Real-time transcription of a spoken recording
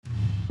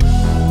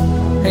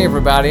Hey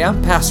everybody,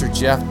 I'm Pastor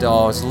Jeff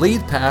Dawes,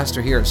 lead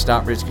pastor here at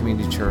Stockbridge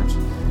Community Church.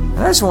 And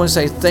I just want to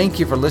say thank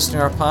you for listening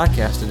to our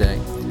podcast today.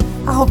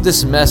 I hope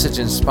this message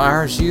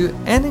inspires you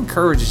and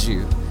encourages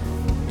you.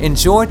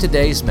 Enjoy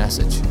today's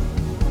message.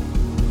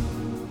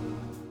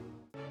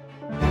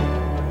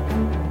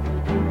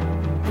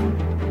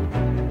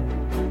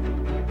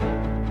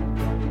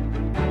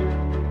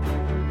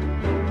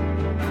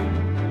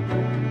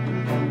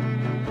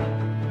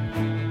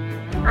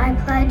 I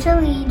pledge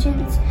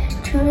allegiance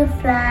to the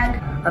flag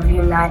of the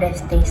United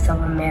States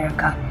of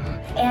America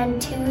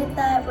and to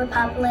the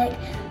republic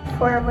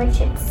for which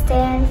it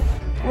stands,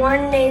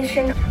 one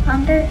nation,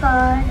 under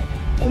God,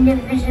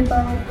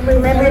 indivisible,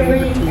 with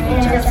liberty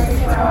and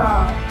justice for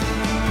all.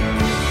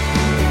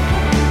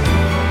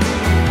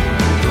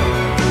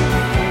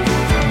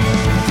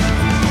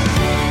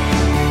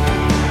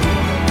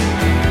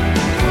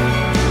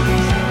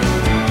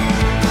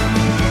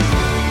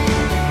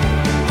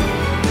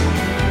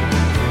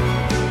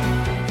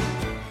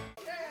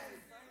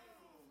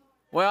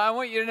 Well, I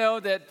want you to know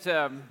that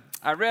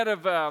I read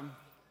of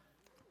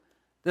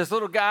this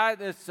little guy,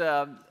 this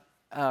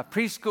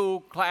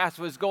preschool class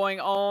was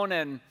going on,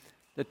 and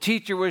the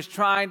teacher was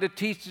trying to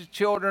teach the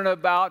children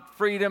about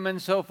freedom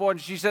and so forth.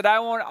 And she said, I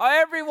want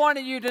every one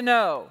of you to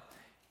know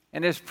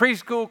in this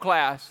preschool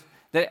class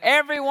that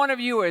every one of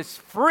you is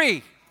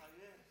free.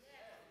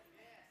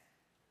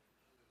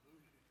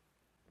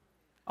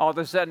 All of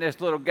a sudden,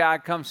 this little guy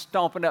comes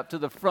stomping up to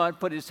the front,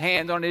 put his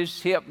hand on his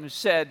hip and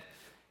said,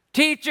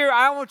 Teacher,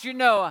 I want you to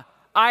know,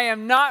 I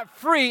am not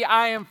free,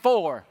 I am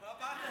for.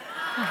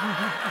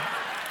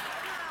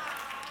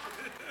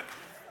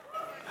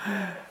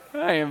 I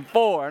am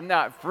for, I'm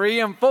not free,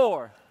 I'm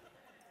for.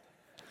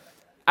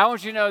 I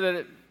want you to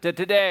know that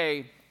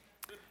today,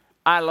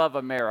 I love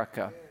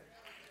America.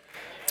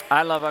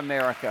 I love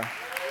America.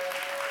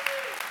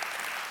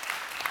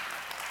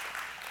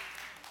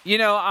 You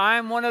know,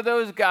 I'm one of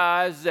those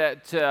guys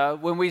that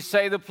when we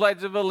say the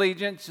Pledge of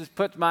Allegiance, just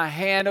puts my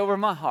hand over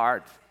my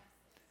heart.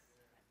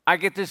 I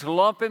get this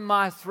lump in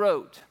my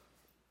throat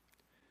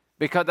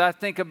because I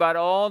think about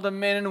all the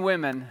men and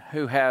women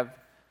who have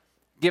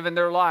given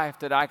their life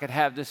that I could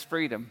have this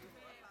freedom.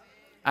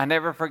 I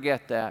never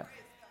forget that.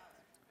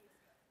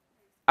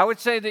 I would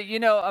say that, you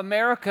know,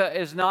 America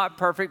is not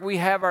perfect. We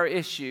have our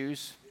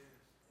issues.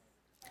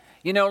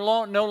 You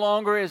know, no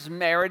longer is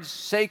marriage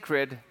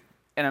sacred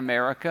in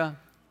America.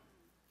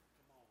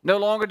 No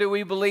longer do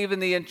we believe in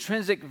the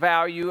intrinsic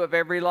value of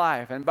every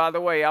life. And by the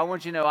way, I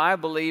want you to know I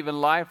believe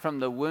in life from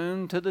the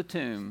womb to the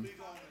tomb.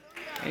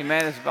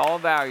 Amen. It's all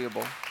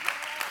valuable.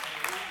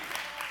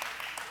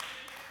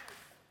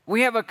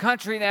 We have a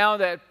country now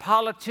that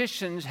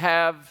politicians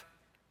have,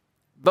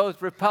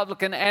 both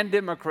Republican and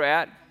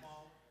Democrat,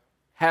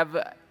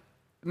 have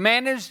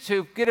managed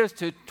to get us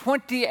to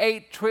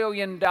 $28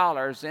 trillion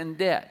in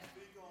debt.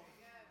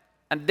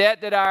 A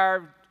debt that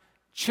our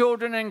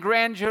children and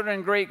grandchildren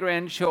and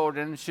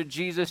great-grandchildren, should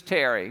Jesus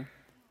tarry,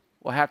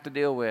 will have to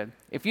deal with.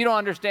 If you don't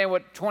understand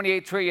what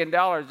 $28 trillion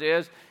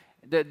is,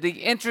 the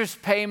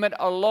interest payment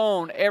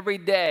alone every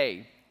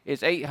day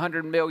is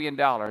 $800 million.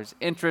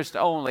 Interest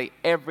only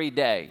every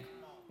day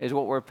is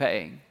what we're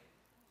paying.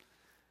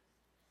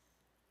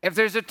 If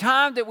there's a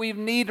time that we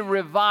need a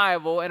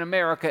revival in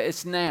America,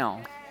 it's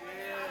now.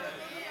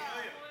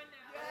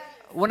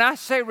 When I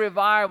say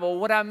revival,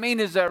 what I mean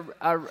is a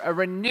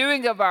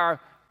renewing of our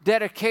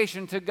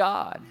dedication to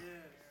God.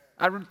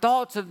 Our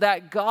thoughts of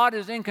that God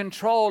is in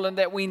control and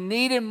that we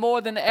need Him more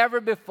than ever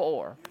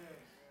before.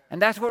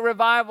 And that's what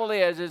revival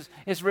is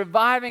it's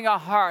reviving our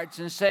hearts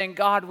and saying,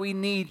 God, we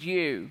need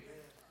you.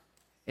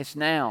 It's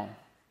now.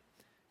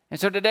 And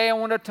so today I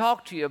want to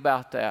talk to you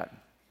about that.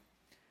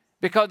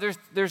 Because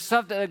there's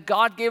something that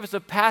God gave us, a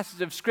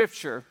passage of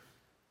Scripture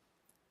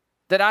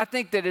that I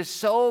think that is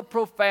so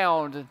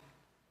profound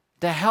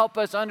to help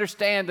us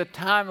understand the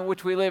time in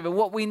which we live and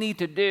what we need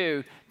to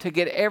do to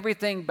get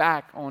everything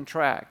back on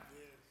track.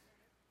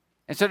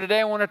 And so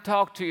today I want to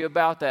talk to you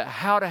about that,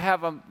 how to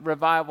have a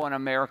revival in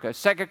America.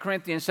 2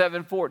 Corinthians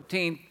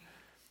 7:14,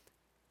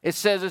 it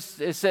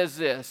says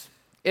this,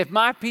 if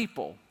my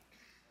people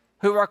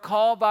who are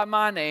called by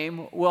my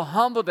name will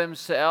humble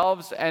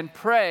themselves and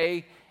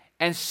pray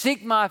and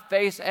seek my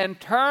face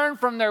and turn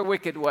from their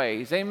wicked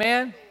ways.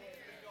 Amen?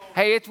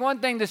 Hey, it's one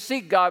thing to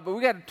seek God, but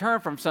we got to turn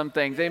from some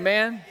things.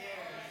 Amen?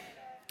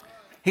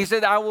 He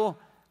said, I will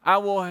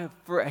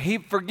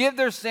forgive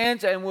their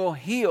sins and will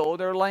heal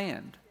their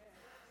land.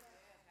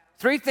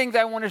 Three things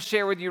I want to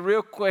share with you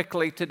real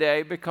quickly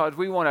today because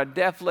we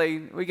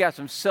got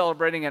some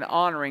celebrating and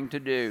honoring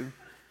to do.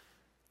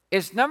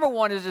 It's number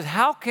one is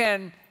how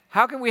can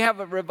we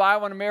have a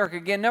revival in America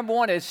again? Number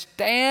one is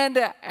stand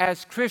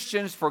as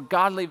Christians for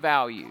godly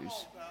values.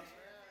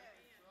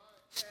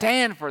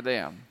 Stand for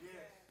them.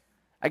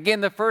 Again,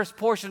 the first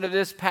portion of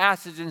this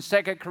passage in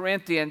 2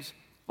 Corinthians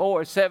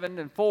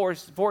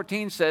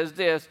 7:14 says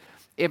this,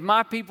 if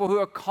my people who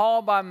are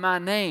called by my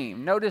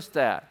name, notice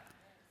that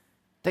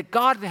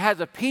God has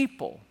a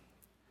people.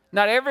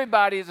 Not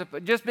everybody is,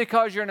 just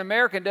because you're an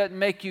American doesn't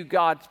make you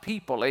God's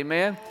people,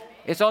 amen?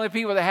 It's only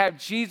people that have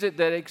Jesus,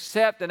 that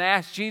accept and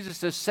ask Jesus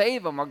to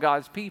save them, are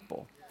God's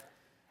people.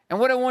 And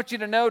what I want you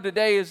to know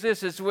today is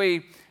this: as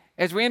we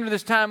enter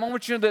this time, I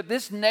want you to know that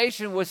this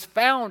nation was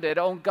founded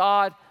on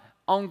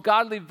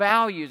godly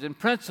values and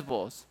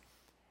principles.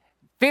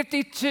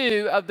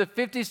 52 of the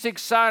 56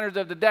 signers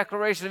of the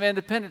Declaration of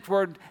Independence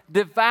were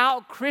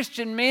devout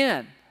Christian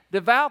men,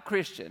 devout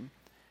Christian.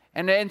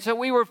 And so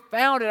we were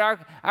founded,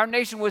 our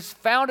nation was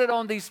founded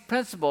on these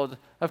principles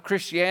of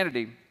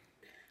Christianity.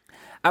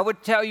 I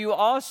would tell you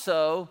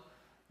also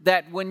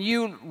that when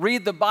you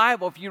read the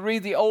Bible, if you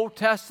read the Old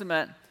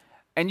Testament,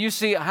 and you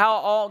see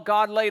how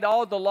God laid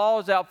all the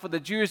laws out for the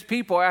Jewish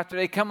people after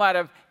they come out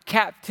of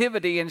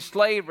captivity and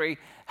slavery,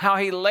 how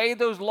he laid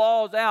those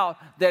laws out,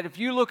 that if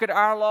you look at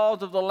our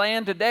laws of the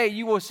land today,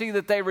 you will see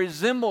that they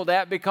resemble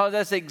that, because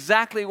that's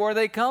exactly where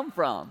they come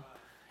from.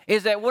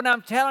 Is that what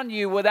I'm telling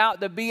you, without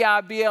the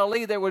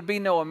Bible, there would be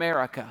no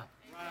America.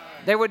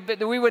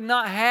 We would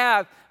not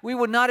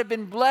have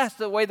been blessed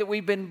the way that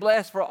we've been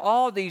blessed for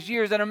all these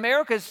years. And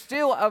America is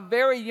still a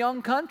very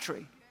young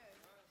country.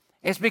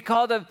 It's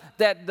because of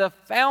that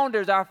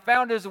our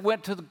founders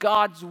went to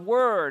God's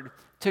Word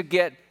to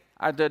get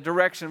the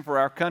direction for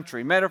our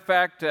country. Matter of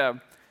fact,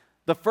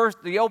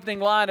 the opening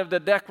line of the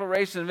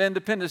Declaration of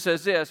Independence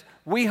says this: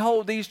 "We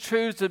hold these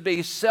truths to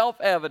be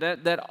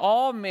self-evident, that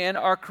all men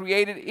are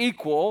created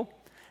equal,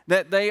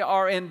 that they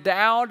are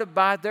endowed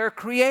by their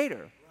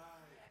Creator."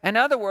 In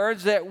other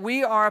words, that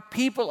we are a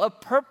people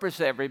of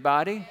purpose,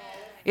 everybody.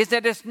 Is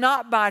that it's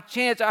not by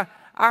chance.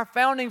 Our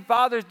founding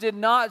fathers did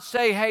not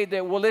say, hey,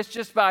 it's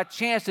just by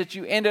chance that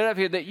you ended up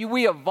here, that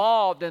we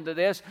evolved into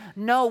this.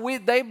 No,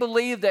 they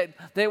believed that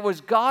it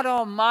was God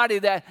Almighty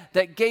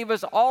that gave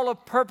us all a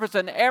purpose,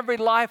 and every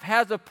life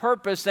has a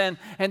purpose, and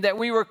that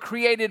we were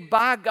created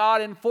by God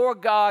and for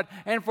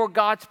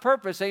God's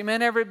purpose.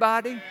 Amen,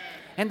 everybody?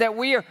 And that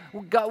we are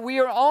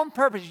on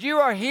purpose. You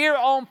are here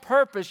on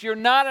purpose. You're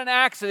not an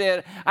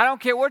accident. I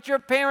don't care what your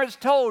parents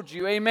told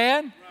you.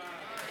 Amen?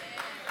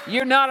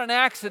 You're not an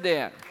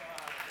accident.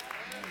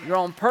 You're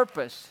on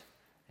purpose.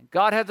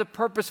 God has a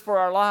purpose for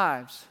our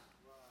lives.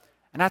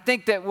 And I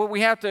think that what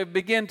we have to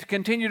begin to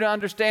continue to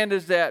understand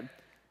is that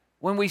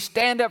when we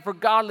stand up for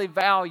godly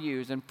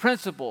values and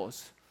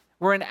principles,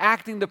 we're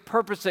enacting the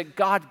purpose that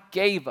God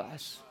gave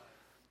us.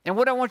 And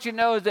what I want you to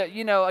know is that,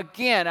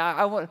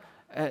 again,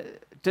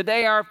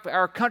 today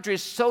our country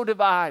is so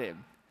divided.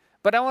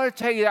 But I want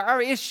to tell you that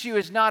our issue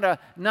is not a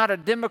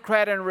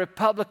Democrat and a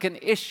Republican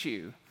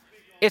issue.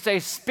 It's a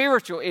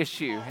spiritual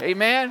issue.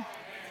 Amen?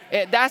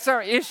 That's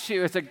our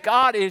issue. It's a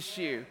God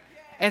issue.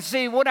 And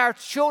see, what our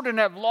children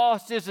have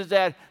lost is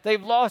that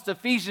they've lost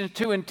Ephesians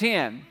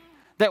 2:10,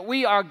 that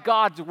we are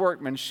God's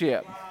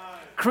workmanship,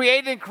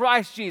 created in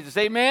Christ Jesus.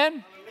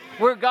 Amen?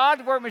 We're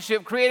God's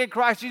workmanship, created in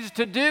Christ Jesus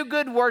to do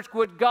good works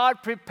which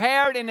God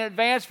prepared in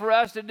advance for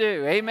us to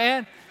do.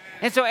 Amen?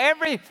 And so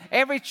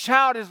every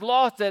child is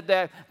lost that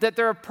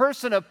they're a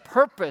person of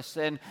purpose,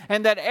 and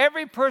that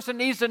every person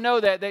needs to know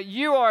that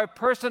you are a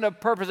person of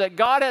purpose, that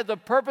God has a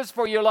purpose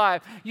for your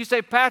life. You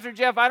say, Pastor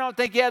Jeff, I don't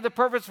think you have the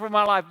purpose for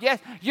my life. Yes,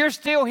 you're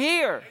still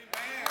here.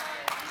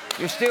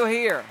 You're still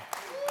here.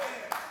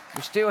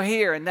 You're still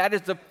here, and that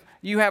is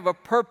you have a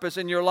purpose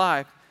in your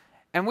life.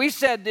 And we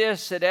said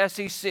this at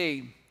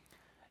SEC.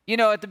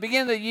 At the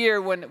beginning of the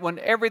year when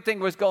everything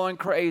was going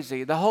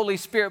crazy, the Holy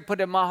Spirit put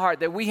in my heart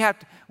that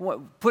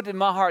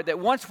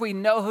once we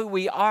know who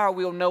we are,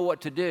 we'll know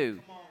what to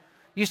do.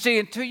 You see,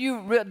 until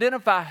you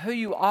identify who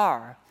you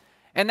are,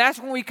 and that's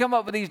when we come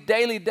up with these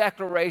daily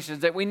declarations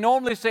that we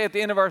normally say at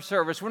the end of our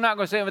service. We're not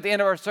going to say them at the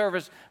end of our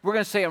service. We're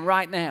going to say them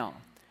right now.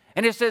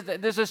 And it says,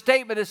 there's a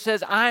statement that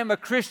says, I am a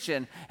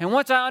Christian. And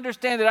once I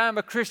understand that I am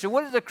a Christian,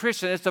 what is a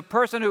Christian? It's a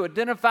person who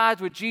identifies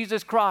with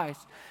Jesus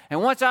Christ.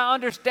 And once I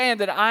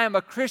understand that I am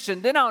a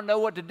Christian, then I'll know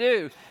what to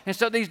do. And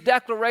so these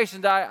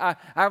declarations, I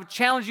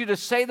challenge you to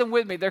say them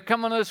with me. They're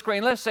coming on the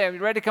screen. Let's say them. You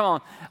ready? Come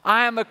on.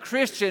 I am a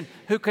Christian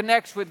who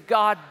connects with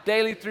God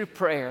daily through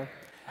prayer.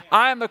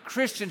 I am a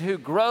Christian who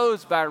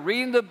grows by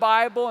reading the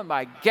Bible and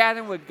by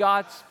gathering with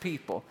God's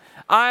people.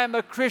 I am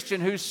a Christian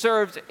who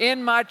serves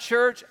in my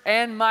church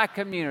and my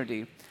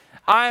community.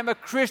 I am a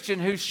Christian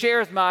who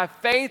shares my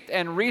faith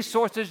and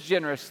resources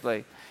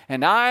generously.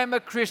 And I am a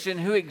Christian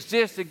who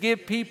exists to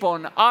give people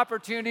an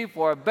opportunity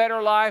for a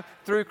better life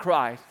through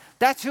Christ.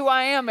 That's who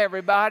I am,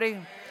 everybody.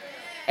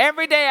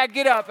 Every day I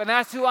get up and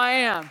that's who I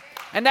am.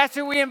 And that's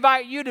who we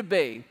invite you to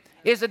be,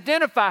 is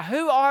identify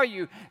who are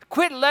you.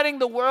 Quit letting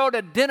the world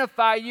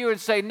identify you and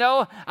say,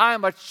 no, I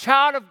am a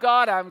child of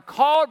God. I'm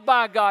called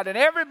by God. And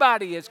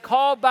everybody is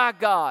called by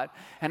God.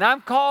 And I'm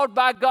called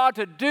by God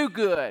to do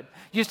good.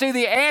 You see,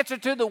 the answer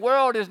to the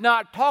world is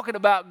not talking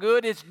about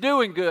good. It's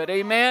doing good.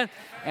 Amen?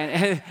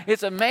 And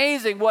it's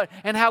amazing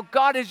how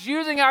God is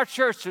using our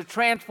church to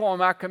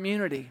transform our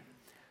community.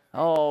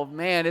 Oh,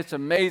 man, it's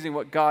amazing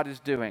what God is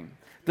doing.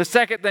 The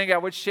second thing I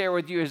would share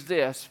with you is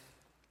this.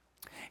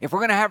 If we're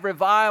going to have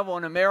revival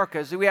in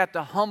America, we have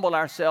to humble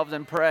ourselves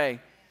and pray.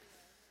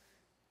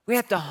 We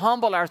have to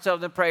humble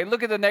ourselves and pray.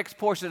 Look at the next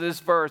portion of this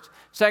verse,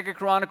 2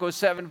 Chronicles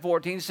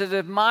 7:14. It says,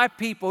 if my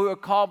people who are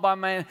called by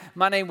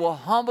my name will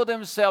humble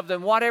themselves,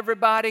 then what,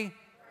 everybody?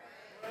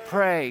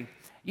 Pray.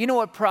 You know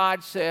what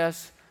pride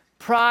says?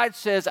 Pride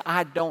says,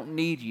 I don't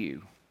need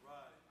you.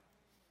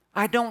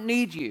 I don't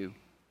need you.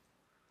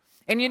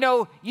 And you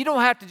know, you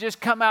don't have to just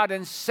come out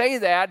and say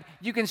that.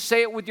 You can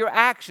say it with your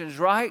actions,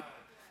 right?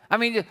 I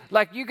mean,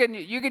 like you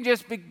can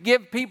just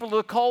give people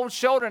the cold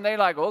shoulder and they're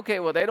like, okay,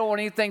 well, they don't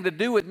want anything to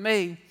do with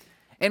me.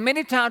 And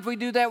many times we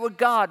do that with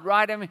God,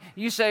 right? I mean,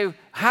 you say,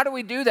 how do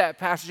we do that,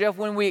 Pastor Jeff?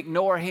 When we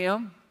ignore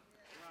Him.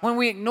 When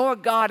we ignore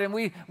God and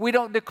we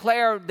don't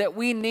declare that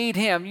we need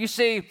Him. You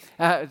see,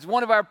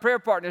 one of our prayer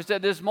partners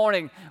said this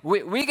morning,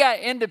 we got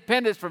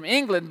independence from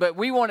England, but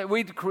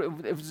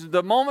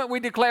the moment we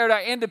declared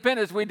our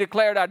independence, we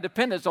declared our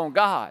dependence on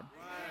God.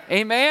 Right.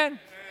 Amen?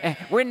 Amen?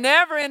 We're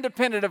never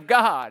independent of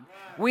God.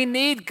 Right. We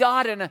need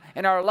God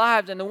in our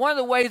lives. And one of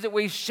the ways that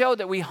we show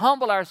that we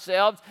humble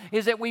ourselves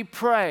is that we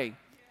pray.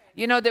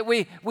 You know, that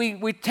we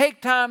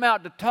take time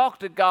out to talk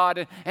to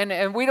God,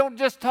 and we don't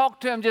just talk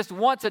to Him just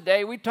once a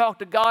day. We talk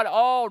to God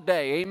all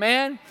day.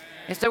 Amen? Amen.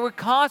 And so we're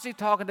constantly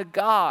talking to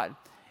God.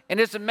 And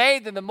it's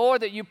amazing, the more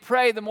that you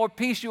pray, the more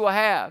peace you will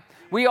have.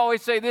 We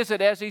always say this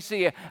at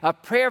SEC, a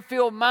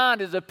prayer-filled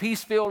mind is a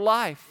peace-filled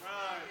life. Right.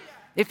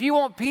 If you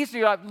want peace in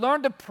your life,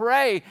 learn to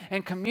pray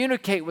and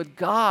communicate with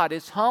God.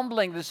 It's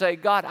humbling to say,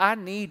 God, I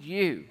need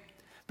you.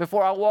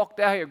 Before I walked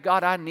out here,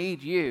 God, I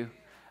need you.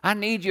 I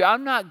need you.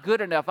 I'm not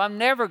good enough. I'm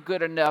never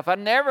good enough. I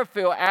never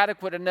feel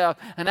adequate enough.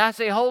 And I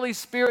say, Holy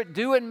Spirit,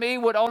 do in me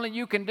what only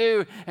you can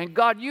do. And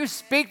God, you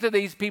speak to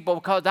these people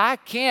because I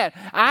can't.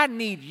 I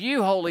need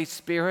you, Holy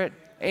Spirit.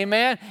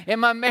 Amen. In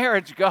my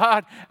marriage,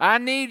 God, I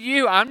need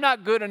you. I'm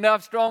not good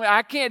enough, strong.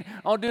 I can't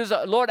do this.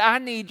 Lord, I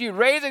need you.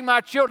 Raising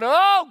my children.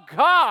 Oh,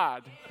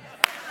 God.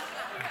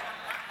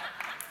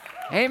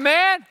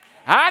 Amen.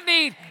 I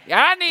need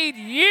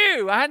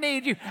you. I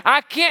need you.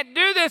 I can't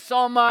do this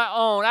on my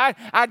own.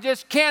 I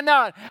just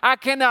cannot. I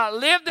cannot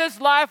live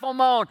this life on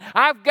my own.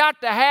 I've got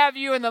to have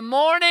you in the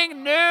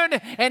morning, noon,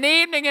 and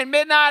evening and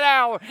midnight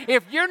hour.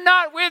 If you're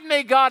not with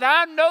me, God,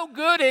 I'm no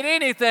good at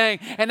anything.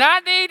 And I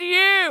need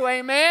you.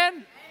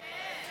 Amen.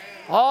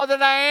 All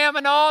that I am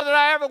and all that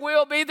I ever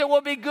will be that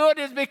will be good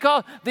is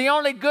because the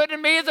only good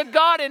in me is a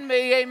God in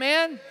me.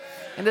 Amen.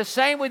 And the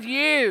same with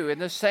you. And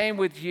the same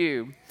with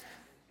you.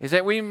 Is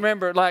that we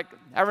remember,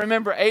 I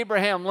remember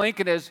Abraham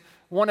Lincoln as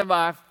one of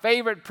my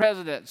favorite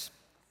presidents.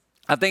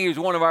 I think he was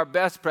one of our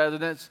best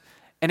presidents.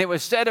 And it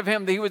was said of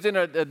him that he was in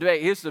a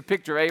debate. Here's the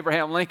picture of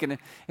Abraham Lincoln.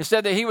 It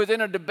said that he was in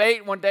a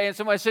debate one day and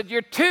somebody said,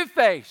 you're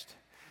two-faced.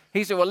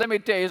 He said, well, let me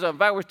tell you something.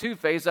 If I was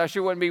two-faced, I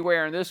sure wouldn't be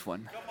wearing this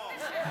one.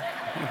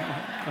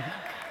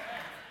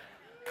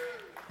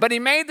 But he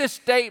made this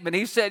statement.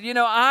 He said, you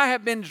know, I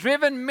have been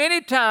driven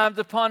many times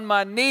upon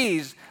my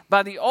knees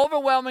by the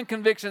overwhelming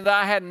conviction that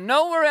I had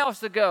nowhere else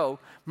to go,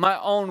 my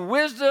own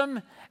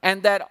wisdom,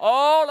 and that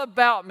all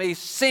about me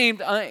seemed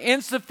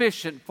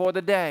insufficient for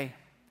the day.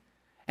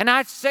 And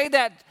I'd say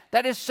that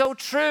is so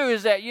true,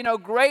 is that, you know,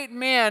 great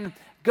men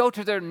go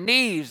to their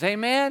knees,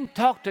 amen?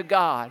 Talk to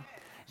God.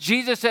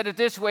 Jesus said it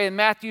this way in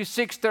Matthew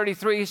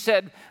 6:33. He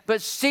said,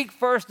 but seek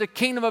first the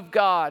kingdom of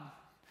God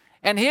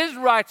and His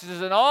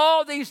righteousness, and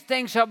all these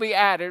things shall be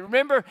added.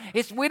 Remember,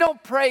 we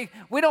don't pray,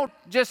 we don't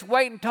just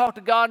wait and talk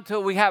to God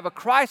until we have a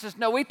crisis.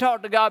 No, we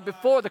talk to God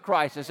before the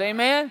crisis.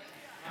 Amen?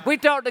 We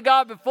talk to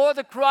God before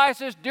the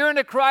crisis, during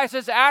the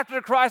crisis, after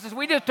the crisis.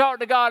 We just talk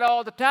to God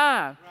all the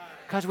time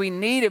because we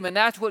need Him, and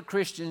that's what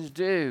Christians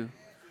do.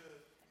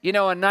 You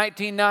know, in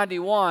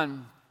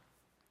 1991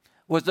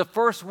 was the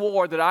first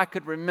war that I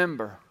could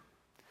remember.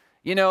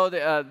 You know,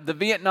 the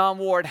Vietnam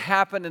War had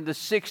happened in the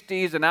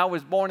 60s, and I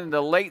was born in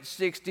the late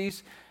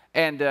 60s.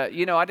 And,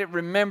 you know, I didn't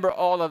remember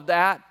all of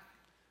that.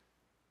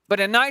 But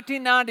in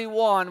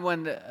 1991,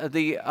 when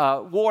the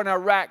war in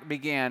Iraq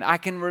began, I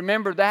can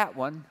remember that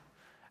one.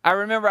 I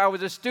remember I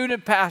was a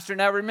student pastor,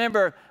 and I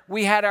remember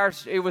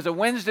it was a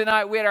Wednesday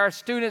night, we had our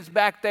students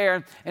back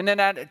there. And then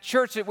at a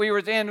church that we were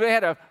in, we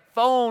had a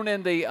phone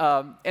in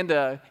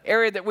the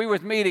area that we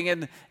was meeting,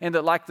 in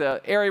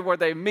the area where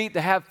they meet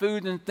to have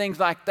food and things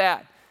like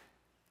that.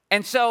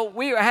 And so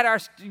we had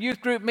our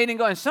youth group meeting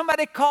going.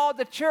 Somebody called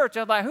the church. I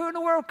was like, who in the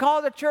world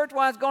called the church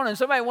while it's going? And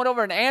somebody went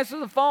over and answered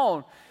the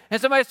phone.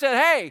 And somebody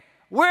said, hey,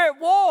 we're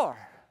at war.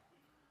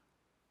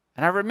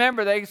 And I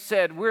remember they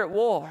said, we're at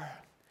war.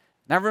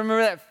 And I remember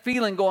that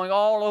feeling going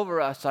all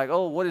over us, like,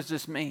 oh, what does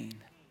this mean?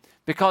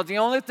 Because the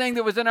only thing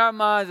that was in our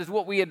minds is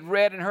what we had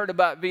read and heard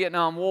about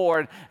Vietnam War.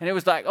 And it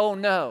was like, oh,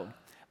 no.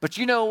 But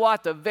you know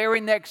what? The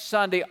very next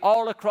Sunday,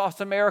 all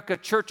across America,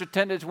 church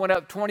attendance went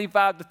up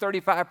 25 to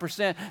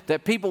 35%,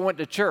 that people went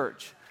to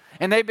church.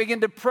 and they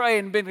begin to pray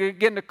and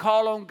begin to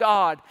call on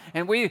God.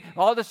 And we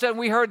all of a sudden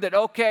we heard that,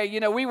 okay, you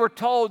know, we were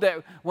told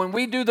that when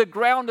we do the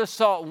ground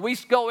assault, when we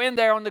go in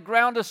there on the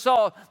ground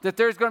assault, that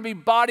there's going to be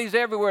bodies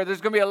everywhere.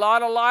 There's going to be a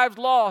lot of lives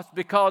lost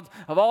because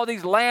of all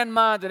these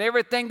landmines and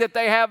everything that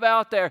they have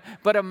out there.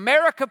 But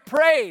America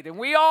prayed, and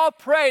we all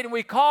prayed, and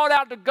we called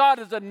out to God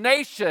as a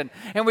nation,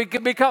 and we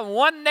could become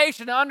one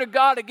nation under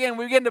God again.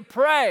 We began to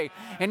pray.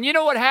 And you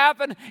know what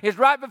happened is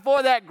right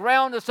before that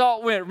ground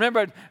assault went,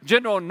 remember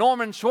General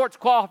Norman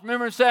Schwarzkopf,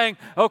 remember saying,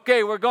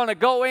 okay, we're going to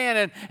go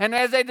in. And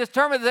as they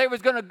determined that they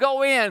was going to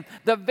go in,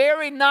 the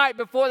very night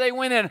before they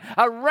went in,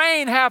 a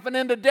rain happened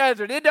in the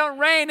desert. It don't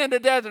rain in the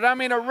desert. I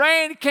mean, a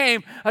rain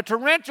came, a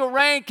torrential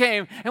rain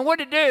came. And what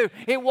did it do?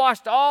 It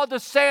washed all the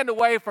sand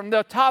away from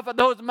the top of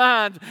those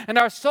mines. And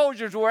our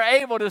soldiers were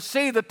able to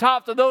see the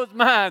tops of those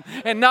mines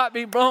and not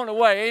be blown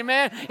away.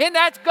 Amen? And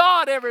that's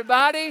God,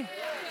 everybody.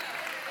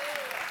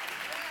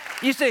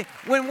 You see,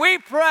 when we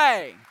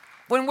pray,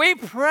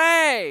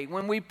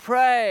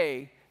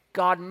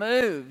 God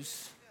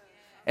moves.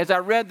 As I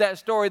read that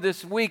story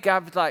this week, I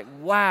was like,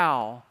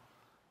 wow,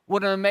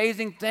 what an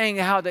amazing thing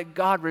how that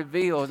God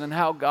reveals and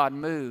how God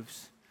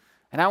moves.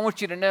 And I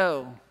want you to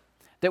know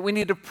that we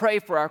need to pray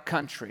for our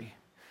country.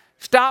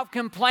 Stop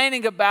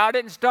complaining about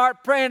it and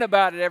start praying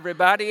about it,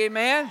 everybody.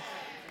 Amen?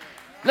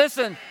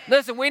 Listen,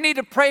 we need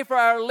to pray for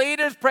our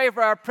leaders, pray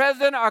for our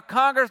president, our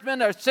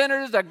congressmen, our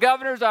senators, our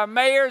governors, our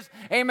mayors,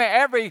 amen,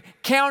 every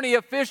county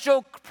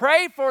official.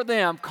 Pray for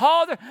them.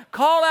 Call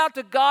out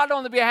to God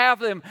on the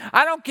behalf of them.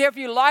 I don't care if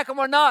you like them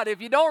or not. If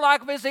you don't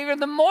like them, it's even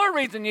the more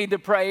reason you need to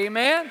pray,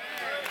 amen?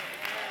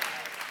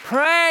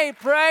 Pray.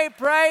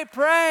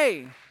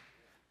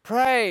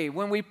 Pray.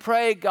 When we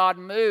pray, God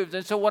moves.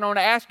 And so what I want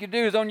to ask you to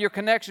do is on your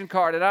connection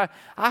card, and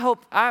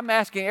I'm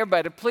asking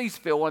everybody to please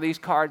fill one of these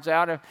cards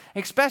out,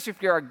 especially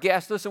if you're a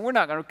guest. Listen, we're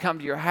not going to come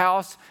to your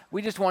house.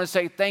 We just want to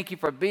say thank you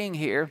for being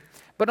here.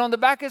 But on the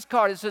back of this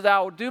card, it says, I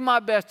will do my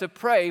best to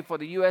pray for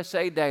the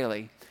USA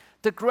daily.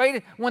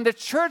 When the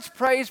church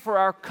prays for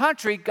our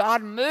country,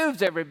 God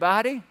moves,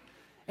 everybody.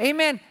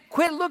 Amen.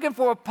 Quit looking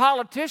for a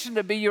politician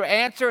to be your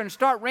answer and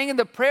start ringing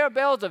the prayer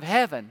bells of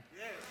heaven.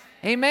 Yes.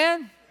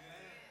 Amen.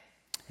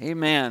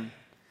 Amen.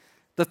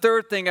 The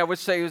third thing I would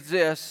say is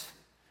this,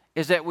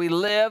 is that we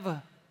live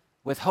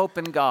with hope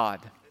in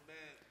God. Amen.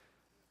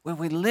 When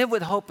we live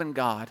with hope in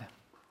God,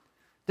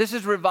 this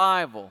is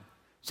revival.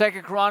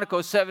 2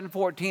 Chronicles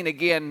 7:14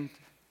 again,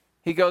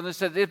 he goes and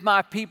says, if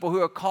my people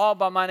who are called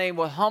by my name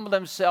will humble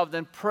themselves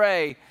and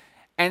pray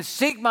and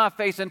seek my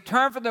face and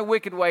turn from their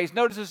wicked ways.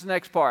 Notice this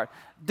next part.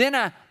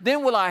 Then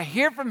will I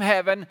hear from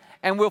heaven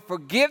and will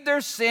forgive their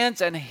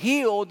sins and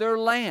heal their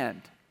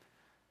land.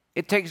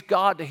 It takes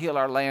God to heal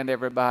our land,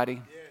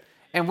 everybody.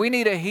 And we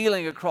need a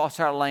healing across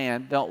our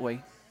land, don't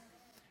we?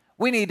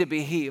 We need to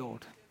be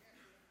healed.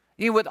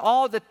 With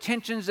all the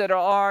tensions that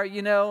are,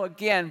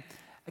 again,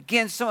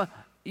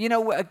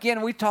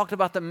 we talked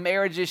about the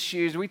marriage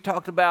issues. We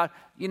talked about,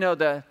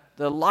 the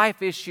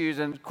life issues.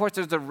 And, of course,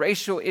 there's the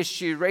racial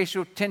issue,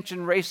 racial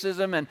tension,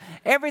 racism, and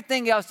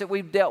everything else that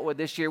we've dealt with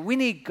this year. We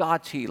need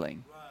God's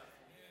healing.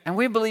 And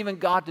we believe in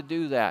God to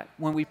do that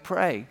when we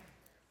pray.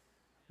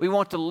 We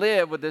want to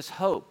live with this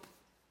hope.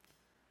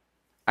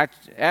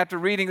 After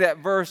reading that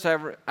verse,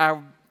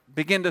 I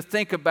begin to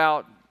think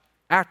about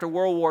after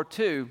World War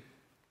II.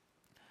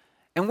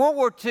 In World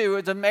War II,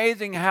 it's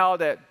amazing how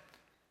that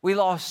we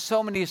lost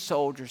so many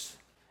soldiers.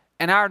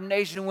 And our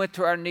nation went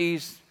to our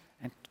knees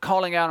and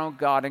calling out on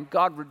God. And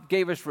God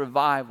gave us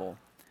revival.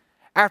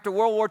 After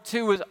World War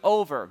II was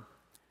over,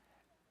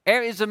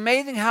 it's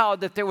amazing how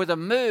that there was a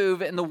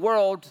move in the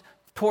world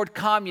toward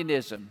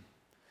communism.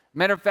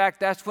 Matter of fact,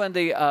 that's when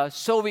the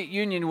Soviet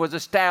Union was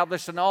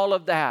established and all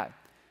of that.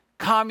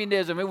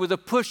 Communism, it was a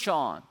push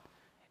on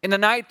in the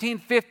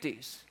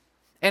 1950s.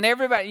 And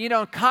everybody,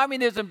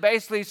 communism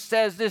basically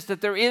says this,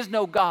 that there is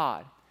no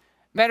God.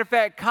 Matter of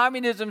fact,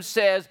 communism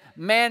says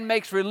man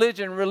makes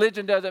religion,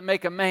 religion doesn't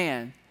make a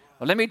man.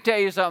 Well, let me tell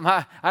you something.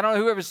 I don't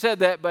know whoever said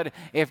that, but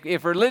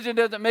if religion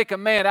doesn't make a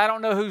man, I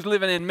don't know who's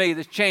living in me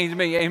that's changed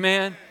me.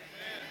 Amen?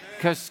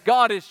 Because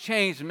God has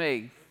changed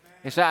me.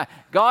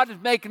 God is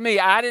making me.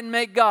 I didn't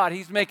make God.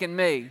 He's making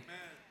me.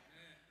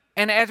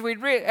 And as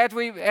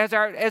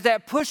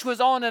that push was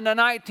on in the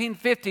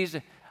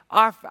 1950s,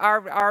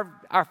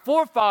 our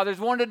forefathers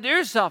wanted to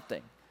do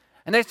something,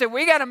 and they said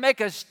we got to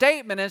make a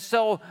statement. And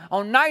so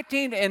in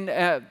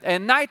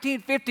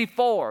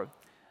 1954,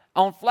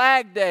 on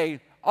Flag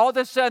Day, all of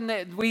a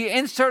sudden we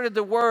inserted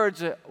the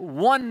words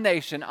 "one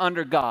nation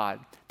under God."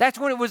 That's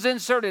when it was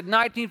inserted in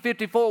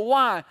 1954.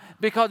 Why?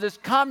 Because as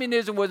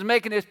communism was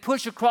making its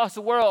push across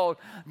the world,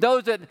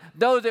 those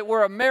that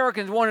were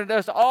Americans wanted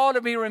us all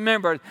to be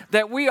remembered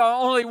that we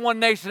are only one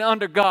nation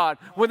under God.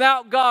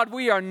 Without God,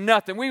 we are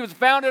nothing. We was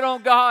founded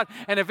on God,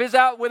 and if it's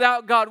out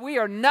without God, we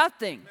are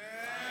nothing.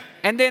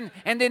 And then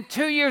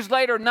 2 years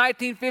later,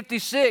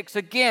 1956,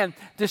 again,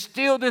 to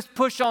still this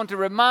push on to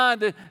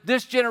remind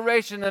this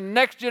generation, the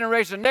next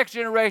generation,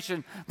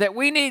 that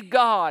we need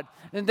God.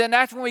 And then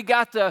that's when we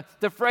got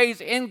the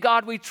phrase, "In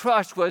God we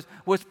trust," was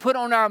put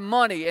on our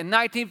money in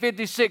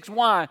 1956.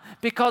 Why?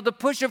 Because the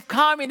push of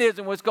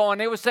communism was going.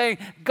 They were saying,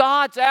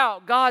 God's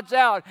out, God's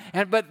out.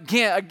 But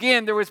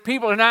again, there was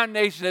people in our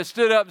nation that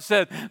stood up and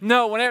said,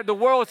 no, whenever the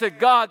world said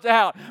God's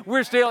out,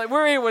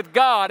 we're here with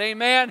God,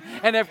 amen?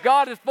 And if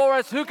God is for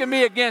us, who can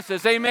be against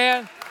us,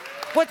 amen?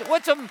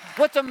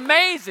 What's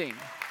amazing?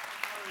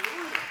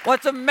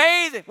 What's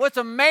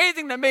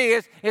amazing to me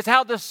is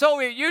how the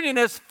Soviet Union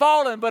has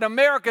fallen, but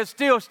America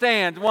still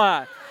stands.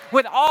 Why?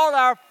 With all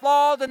our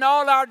flaws and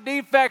all our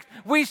defects,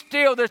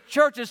 the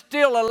church is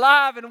still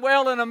alive and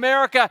well in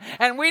America,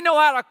 and we know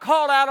how to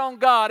call out on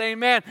God,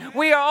 amen.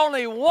 We are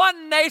only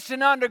one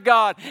nation under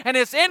God, and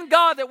it's in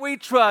God that we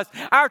trust.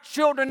 Our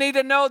children need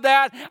to know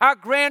that. Our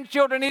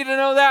grandchildren need to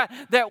know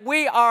that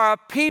we are a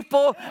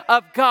people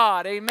of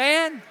God,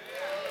 amen.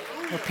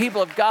 We're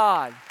people of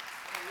God.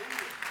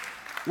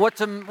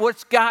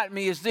 What's got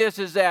me is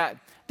that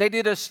they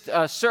did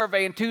a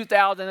survey in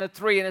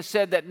 2003, and it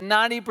said that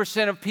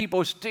 90% of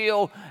people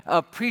still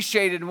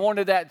appreciated and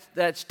wanted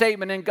that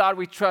statement, "In God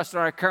we trust," in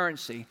our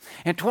currency.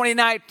 In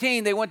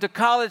 2019, they went to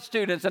college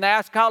students and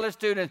asked college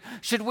students,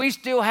 should we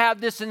still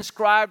have this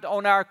inscribed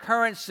on our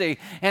currency?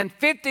 And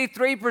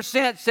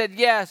 53% said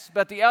yes,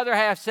 but the other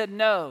half said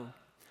no.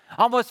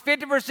 Almost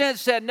 50%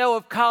 said no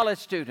of college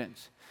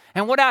students.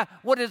 And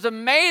what has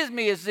amazed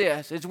me is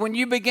when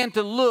you begin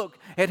to look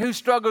at who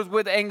struggles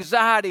with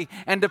anxiety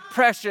and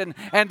depression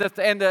and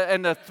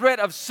the threat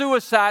of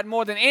suicide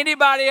more than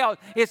anybody else,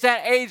 it's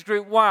that age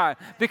group. Why?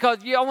 Because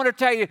I want to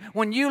tell you,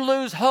 when you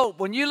lose hope,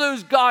 when you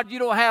lose God, you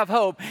don't have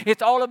hope.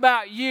 It's all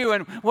about you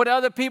and what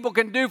other people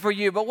can do for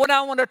you. But what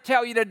I want to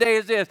tell you today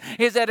is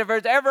that if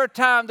there's ever a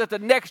time that the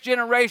next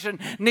generation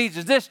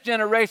needs this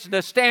generation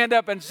to stand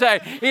up and say,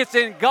 it's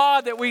in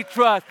God that we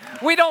trust.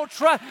 We don't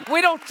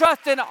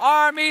trust in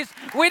armies.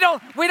 We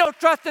don't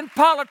trust in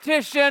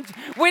politicians.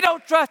 We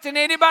don't trust in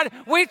anybody.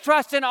 We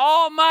trust in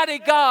Almighty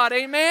God.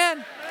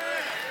 Amen?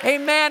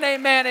 Amen,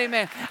 amen,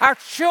 amen. Our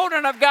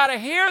children have got to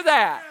hear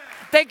that.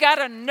 They got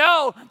to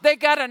know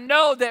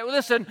that,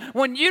 listen,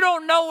 when you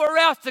don't know where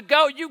else to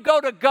go, you go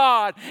to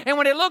God. And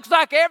when it looks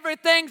like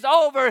everything's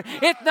over,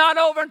 it's not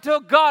over until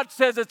God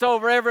says it's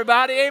over,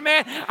 everybody.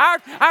 Amen.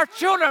 Our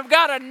children have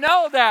got to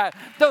know that.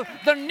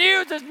 The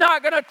news is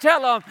not going to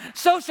tell them.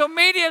 Social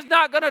media is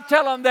not going to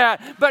tell them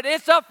that. But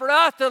it's up for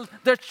us,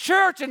 the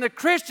church and the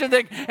Christians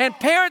and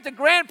parents and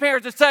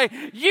grandparents, to say,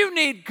 you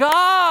need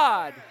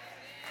God.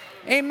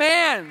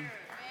 Amen.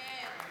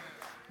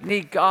 You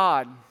need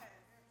God.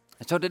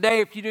 And so today,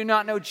 if you do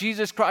not know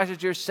Jesus Christ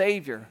as your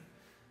Savior,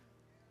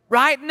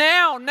 right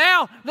now,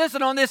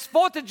 listen, on this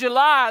 4th of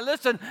July,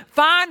 listen,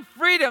 find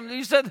freedom.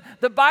 You said,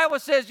 the Bible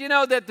says,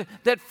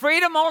 that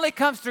freedom only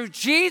comes through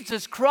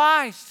Jesus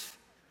Christ.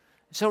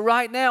 So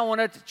right now, I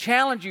want to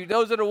challenge you,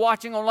 those that are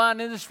watching online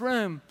in this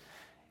room,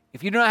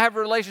 if you don't have a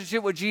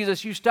relationship with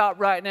Jesus, you stop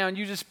right now and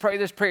you just pray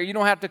this prayer. You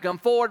don't have to come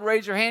forward,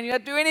 raise your hand. You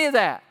don't have to do any of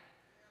that.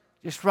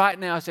 Just right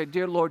now, say,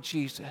 dear Lord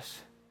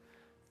Jesus,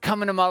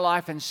 come into my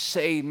life and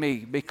save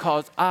me,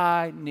 because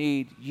I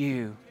need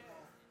you.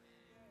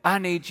 I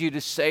need you to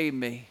save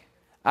me.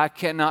 I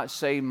cannot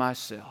save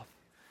myself.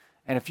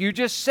 And if you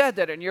just said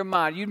that in your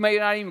mind, you may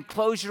not even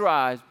close your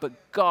eyes,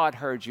 but God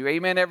heard you.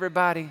 Amen,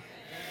 everybody? Amen.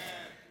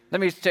 Let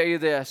me tell you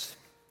this.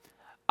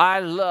 I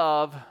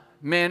love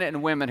men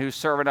and women who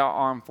serve in our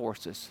armed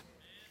forces.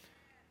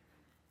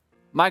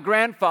 My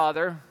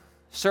grandfather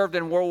served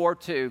in World War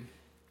II.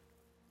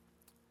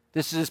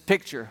 This is his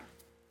picture.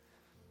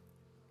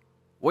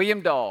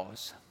 William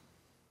Dawes.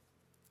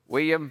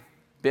 William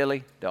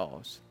Billy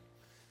Dawes.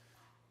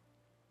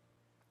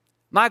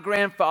 My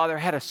grandfather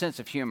had a sense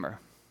of humor.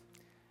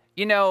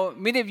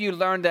 Many of you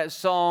learned that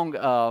song,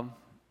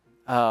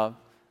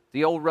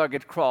 The Old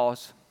Rugged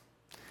Cross.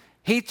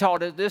 He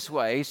taught it this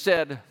way. He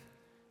said,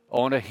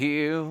 on a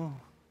hill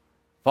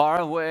far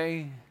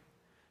away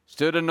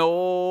stood an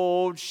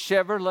old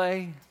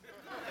Chevrolet,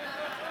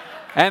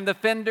 and the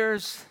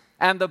fenders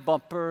and the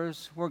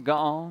bumpers were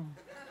gone.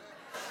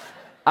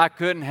 I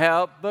couldn't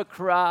help but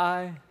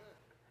cry.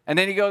 And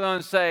then he goes on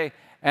to say,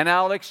 and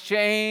I'll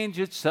exchange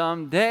it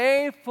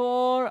someday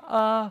for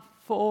a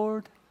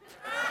Ford.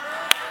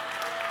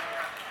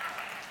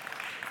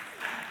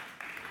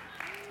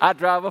 I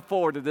drive a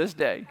Ford to this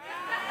day.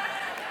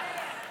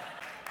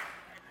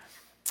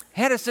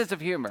 He had a sense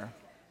of humor.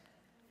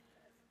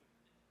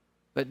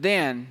 But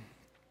then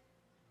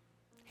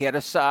he had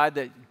a side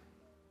that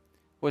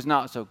was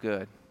not so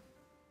good.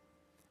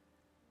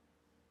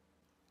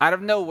 Out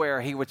of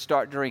nowhere, he would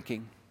start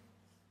drinking,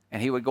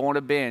 and he would go on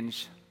a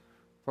binge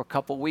for a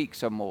couple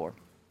weeks or more.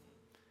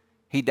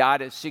 He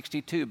died at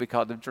 62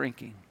 because of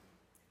drinking.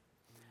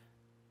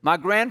 My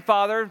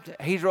grandfather,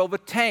 he drove a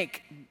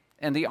tank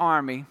in the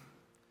Army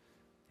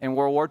in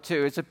World War II.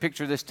 It's a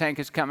picture of this tank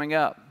is coming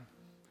up.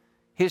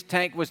 His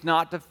tank was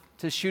not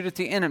to shoot at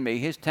the enemy.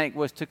 His tank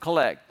was to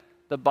collect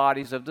the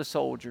bodies of the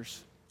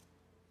soldiers.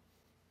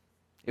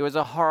 It was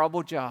a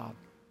horrible job.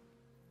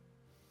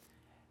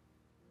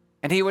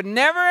 And he would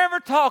never, ever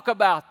talk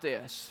about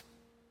this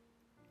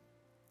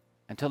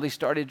until he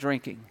started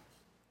drinking.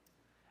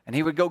 And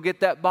he would go get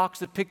that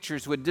box of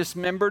pictures with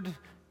dismembered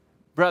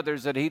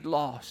brothers that he'd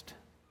lost.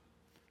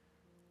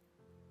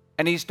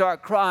 And he'd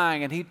start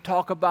crying, and he'd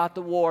talk about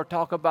the war.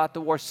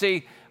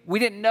 See, we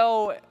didn't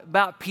know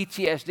about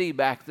PTSD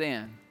back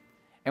then.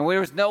 And there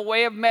was no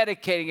way of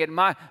medicating it.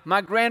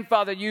 My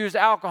grandfather used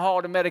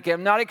alcohol to medicate.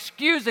 I'm not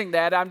excusing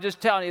that. I'm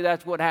just telling you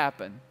that's what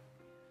happened.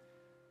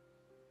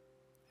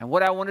 And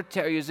what I want to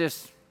tell you is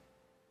this.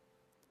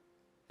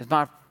 Is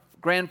my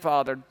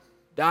grandfather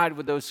died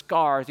with those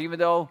scars. Even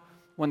though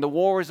when the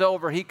war was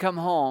over, he come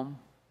home,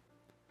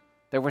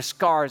 there were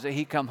scars that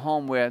he come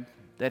home with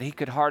that he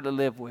could hardly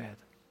live with.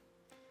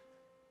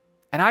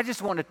 And I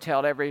just want to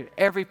tell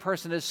every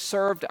person that's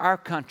served our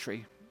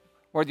country,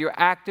 whether you're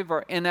active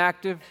or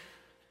inactive,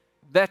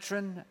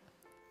 veteran,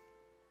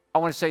 I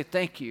want to say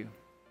thank you.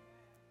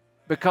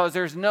 Because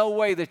there's no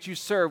way that you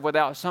serve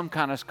without some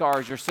kind of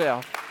scars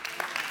yourself.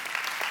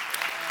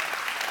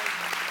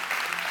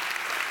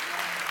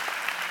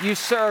 You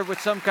serve with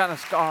some kind of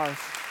scars.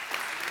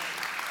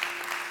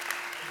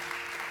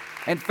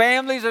 And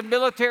families of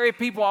military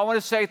people, I want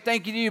to say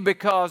thank you to you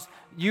because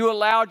you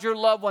allowed your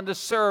loved one to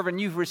serve and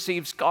you've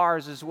received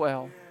scars as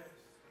well.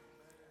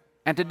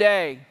 And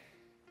today,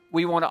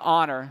 we want to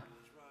honor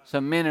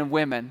some men and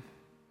women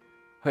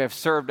who have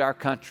served our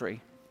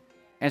country.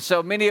 And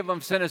so many of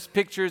them sent us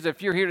pictures.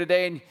 If you're here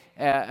today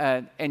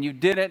and you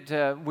didn't,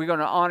 we're going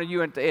to honor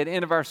you at the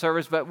end of our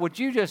service. But would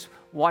you just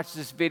watch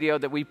this video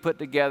that we put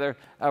together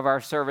of our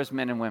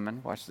servicemen and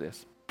women? Watch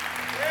this.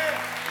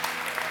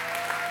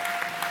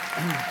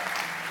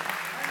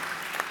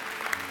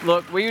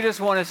 Look, we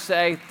just want to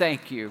say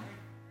thank you.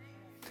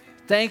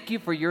 Thank you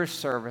for your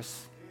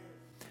service.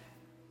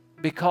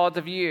 Because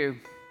of you,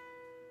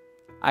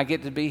 I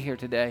get to be here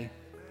today.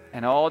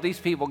 And all these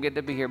people get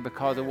to be here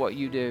because of what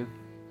you do.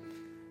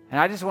 And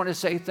I just want to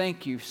say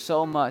thank you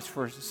so much.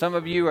 For some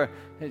of you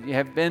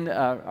have been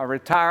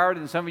retired,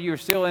 and some of you are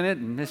still in it.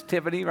 And Miss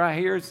Tiffany right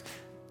here, it's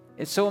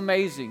so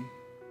amazing.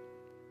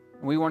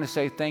 We want to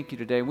say thank you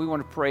today. We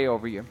want to pray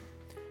over you.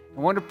 I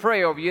want to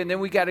pray over you, and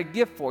then we got a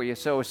gift for you.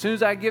 So as soon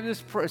as I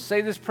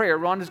say this prayer,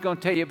 Rhonda's going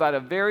to tell you about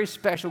a very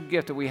special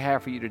gift that we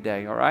have for you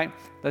today. All right?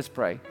 Let's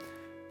pray.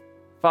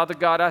 Father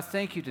God, I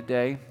thank you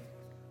today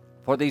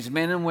for these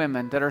men and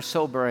women that are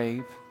so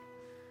brave.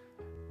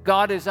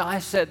 God, as I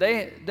said,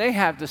 they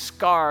have the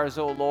scars,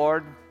 oh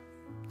Lord.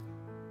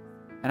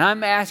 And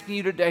I'm asking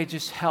you today,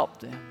 just help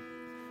them.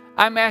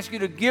 I'm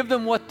asking you to give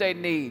them what they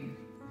need.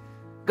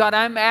 God,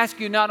 I'm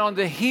asking you not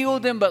only to heal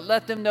them, but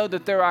let them know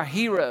that they're our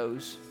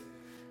heroes.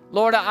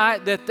 Lord,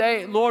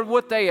 Lord,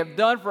 what they have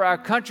done for our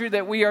country,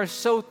 that we are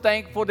so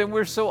thankful and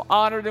we're so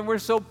honored and we're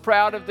so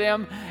proud of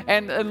them.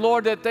 And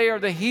Lord, that they are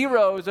the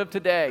heroes of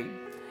today.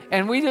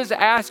 And we just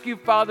ask you,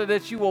 Father,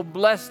 that you will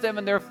bless them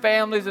and their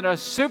families in a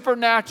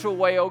supernatural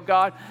way, oh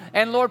God.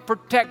 And Lord,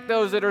 protect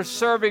those that are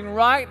serving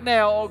right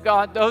now, oh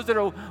God, those that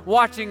are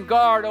watching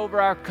guard over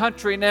our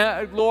country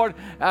now, Lord,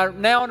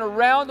 now and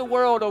around the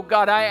world, oh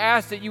God. I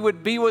ask that you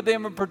would be with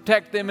them and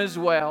protect them as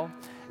well.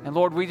 And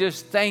Lord, we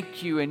just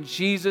thank you in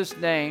Jesus'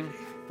 name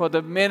for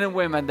the men and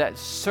women that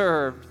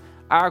served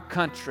our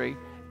country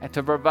and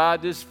to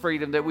provide this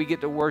freedom that we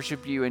get to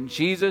worship you in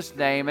Jesus'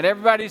 name. And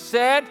everybody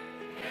said,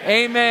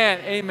 amen.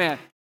 Amen.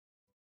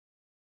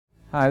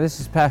 Hi,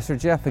 this is Pastor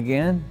Jeff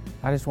again.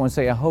 I just want to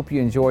say I hope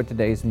you enjoyed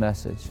today's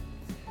message.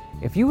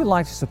 If you would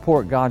like to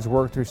support God's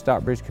work through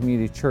Stockbridge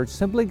Community Church,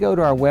 simply go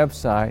to our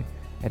website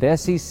at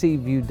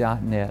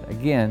sccview.net.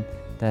 Again,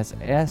 that's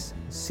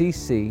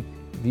sccview.net.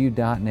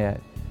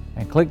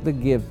 and click the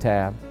Give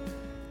tab.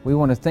 We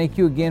want to thank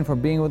you again for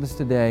being with us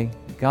today.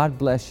 God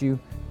bless you.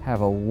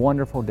 Have a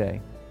wonderful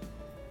day.